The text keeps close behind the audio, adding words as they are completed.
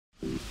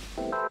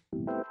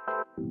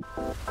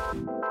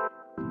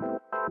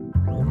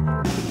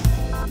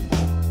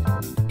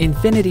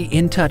INFINITI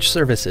InTouch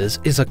Services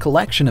is a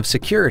collection of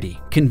security,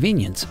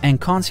 convenience, and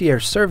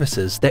concierge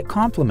services that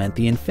complement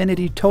the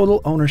INFINITI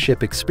Total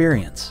Ownership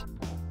Experience.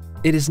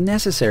 It is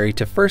necessary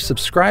to first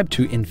subscribe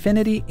to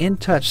INFINITI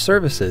InTouch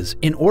Services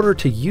in order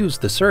to use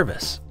the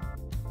service.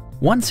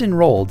 Once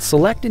enrolled,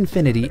 select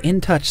INFINITI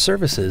InTouch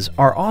Services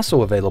are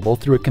also available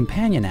through a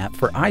companion app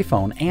for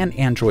iPhone and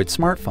Android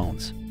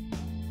smartphones.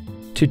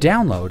 To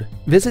download,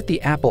 visit the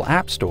Apple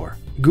App Store,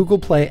 Google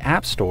Play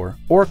App Store,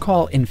 or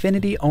call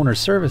INFINITI Owner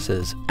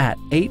Services at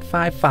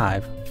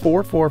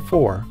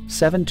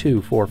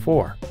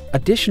 855-444-7244.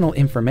 Additional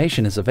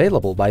information is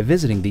available by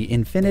visiting the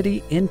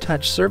INFINITI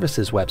InTouch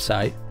Services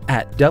website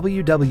at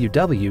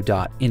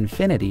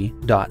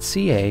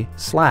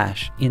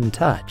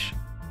www.infiniti.ca/intouch.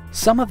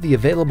 Some of the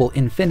available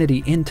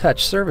INFINITI InTouch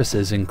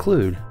services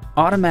include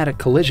automatic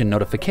collision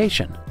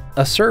notification,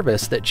 a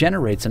service that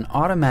generates an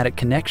automatic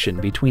connection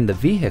between the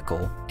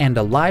vehicle and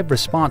a live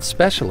response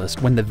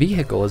specialist when the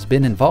vehicle has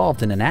been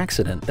involved in an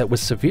accident that was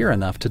severe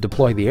enough to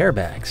deploy the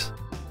airbags.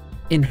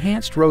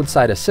 Enhanced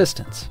roadside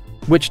assistance,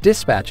 which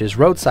dispatches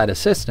roadside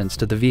assistance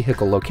to the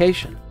vehicle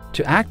location.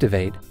 To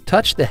activate,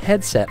 touch the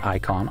headset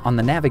icon on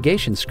the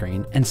navigation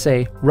screen and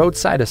say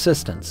Roadside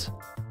Assistance.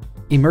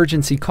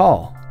 Emergency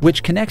call,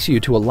 which connects you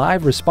to a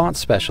live response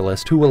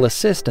specialist who will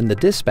assist in the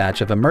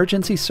dispatch of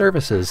emergency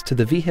services to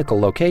the vehicle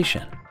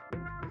location.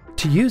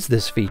 To use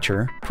this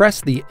feature,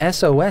 press the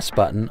SOS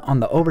button on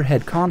the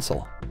overhead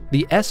console.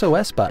 The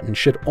SOS button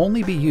should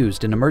only be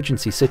used in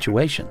emergency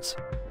situations.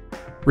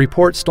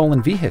 Report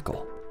stolen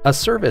vehicle, a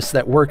service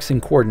that works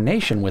in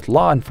coordination with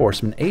law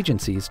enforcement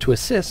agencies to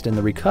assist in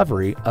the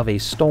recovery of a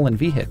stolen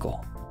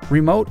vehicle.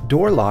 Remote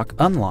door lock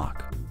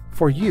unlock,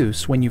 for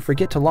use when you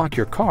forget to lock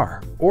your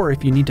car or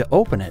if you need to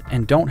open it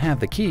and don't have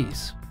the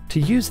keys. To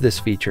use this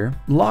feature,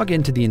 log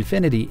into the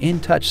INFINITI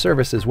InTouch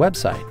Services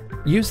website.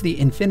 Use the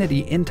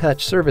INFINITI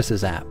InTouch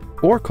Services app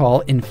or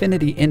call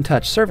INFINITI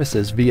InTouch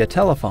Services via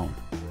telephone.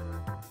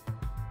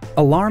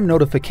 Alarm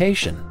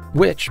notification,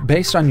 which,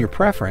 based on your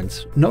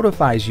preference,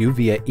 notifies you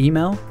via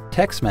email,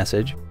 text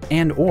message,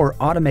 and/or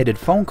automated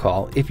phone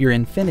call if your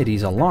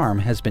INFINITI's alarm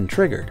has been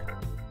triggered.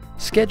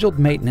 Scheduled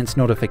maintenance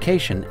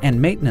notification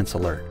and maintenance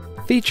alert,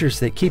 features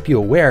that keep you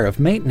aware of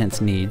maintenance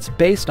needs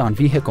based on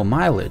vehicle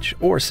mileage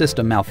or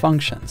system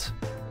malfunctions.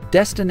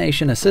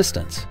 Destination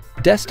assistance,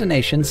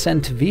 destination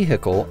sent to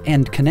vehicle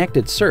and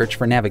connected search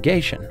for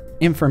navigation,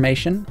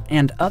 information,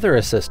 and other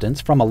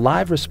assistance from a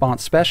live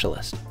response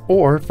specialist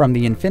or from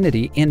the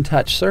INFINITI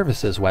InTouch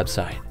Services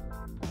website.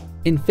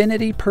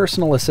 INFINITI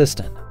Personal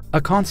Assistant,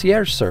 a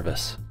concierge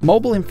service,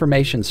 mobile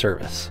information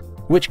service,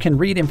 which can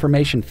read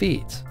information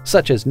feeds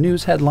such as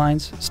news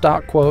headlines,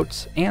 stock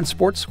quotes, and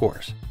sports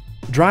scores.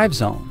 Drive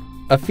Zone,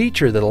 a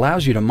feature that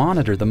allows you to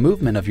monitor the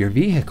movement of your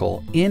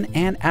vehicle in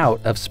and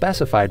out of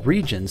specified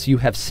regions you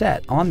have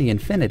set on the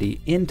INFINITI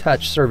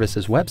InTouch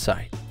Services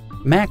website.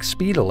 Max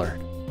Speed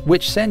Alert,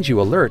 which sends you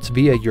alerts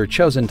via your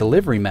chosen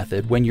delivery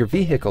method when your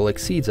vehicle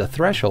exceeds a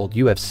threshold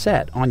you have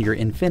set on your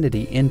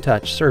INFINITI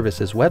InTouch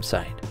Services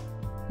website.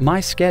 My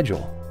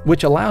Schedule,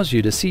 which allows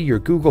you to see your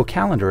Google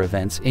Calendar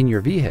events in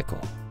your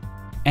vehicle.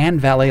 And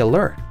Valet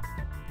Alert.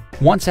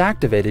 Once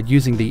activated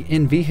using the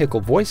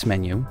in-vehicle voice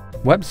menu,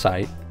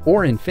 website,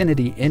 or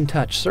INFINITI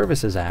InTouch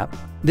Services app,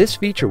 this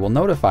feature will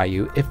notify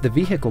you if the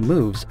vehicle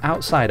moves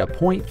outside a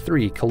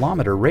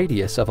 0.3-kilometer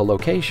radius of a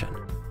location.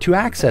 To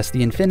access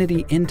the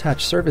INFINITI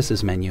InTouch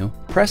Services menu,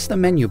 press the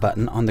menu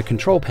button on the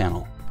control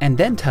panel and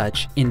then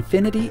touch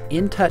INFINITI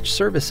InTouch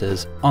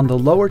Services on the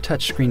lower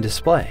touchscreen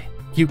display.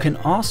 You can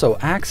also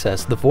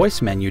access the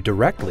voice menu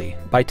directly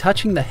by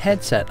touching the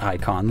headset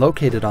icon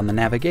located on the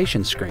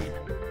navigation screen.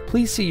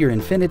 Please see your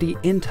INFINITI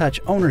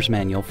InTouch Owner's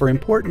Manual for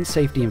important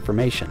safety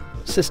information,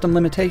 system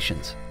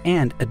limitations,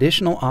 and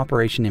additional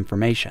operation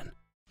information.